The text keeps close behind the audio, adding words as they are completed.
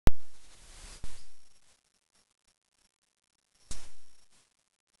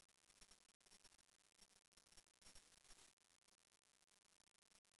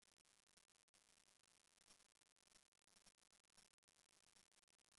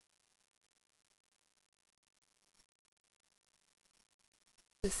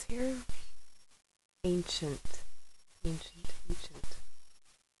This here, ancient. Ancient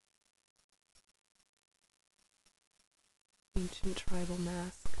tribal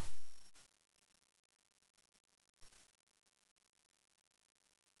mask.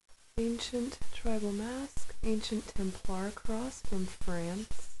 Ancient tribal mask, ancient Templar cross from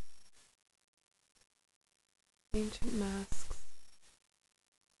France. Ancient masks.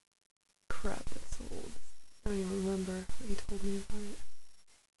 Crap, that's old. I don't even remember what he told me about it.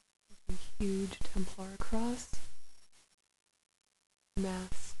 A huge Templar cross.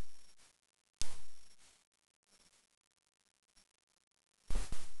 Mask.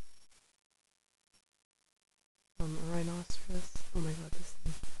 Rhinoceros. Oh my god, this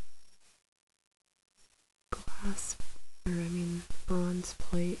thing. Glass, or I mean bronze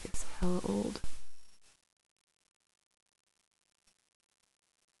plate is hella old.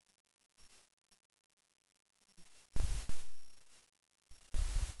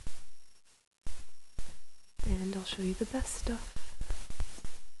 And I'll show you the best stuff.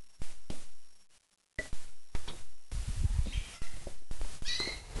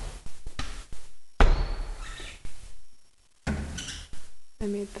 I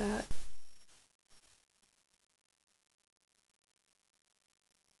made that.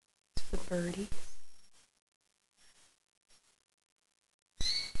 It's the birdies.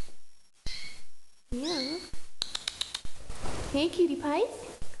 Yeah. Hey, cutie pies.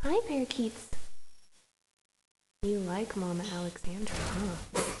 Hi, parakeets. You like Mama Alexandra,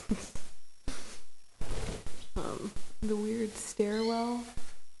 huh? The weird stairwell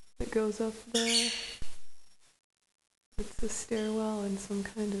that goes up there. It's a stairwell and some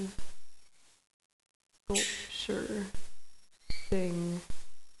kind of sculpture thing.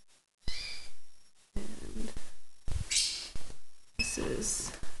 And this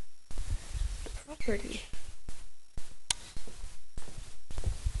is the property.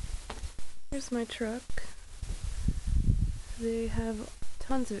 Here's my truck. They have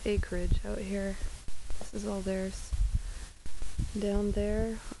tons of acreage out here. This is all theirs. Down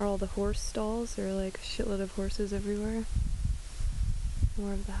there are all the horse stalls. There are like a shitload of horses everywhere.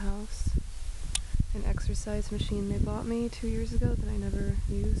 More of the house. An exercise machine they bought me 2 years ago that I never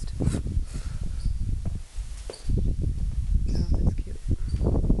used. Oh, that's cute.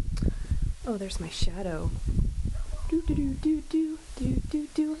 Oh, there's my shadow. Do do do do do do do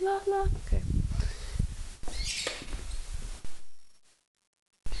do la la. Okay.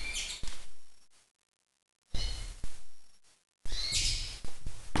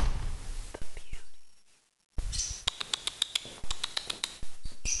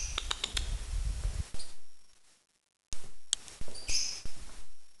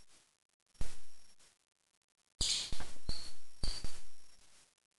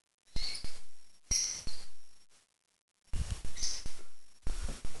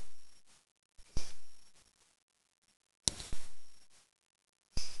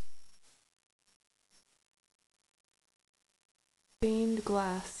 Stained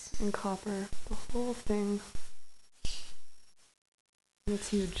glass and copper, the whole thing. And it's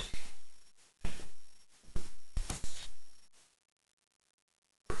huge.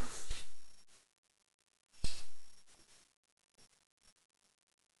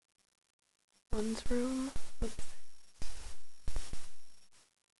 One's room. Oops.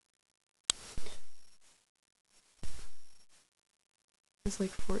 It's like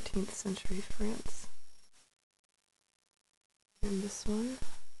 14th century France. And this one,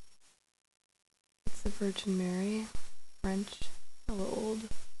 it's the Virgin Mary, French, hella old.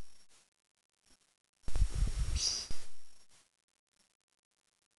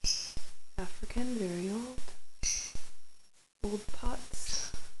 African, very old. Old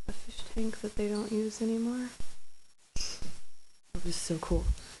pots, a fish tank that they don't use anymore. It was so cool.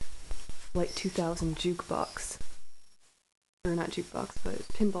 Flight 2000 jukebox. Or not jukebox, but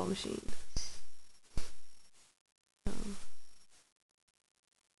pinball machine.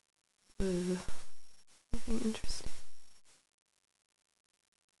 Anything interesting?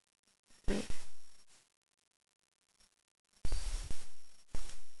 Right.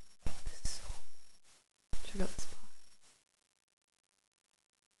 This is so old. Check out this pot.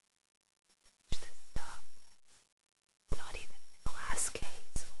 Watch this stuff. It's not even in a glass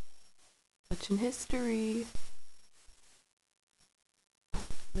case. Such in history.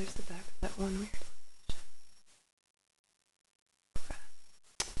 There's the back of that one weird.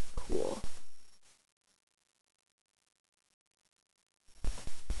 Cool.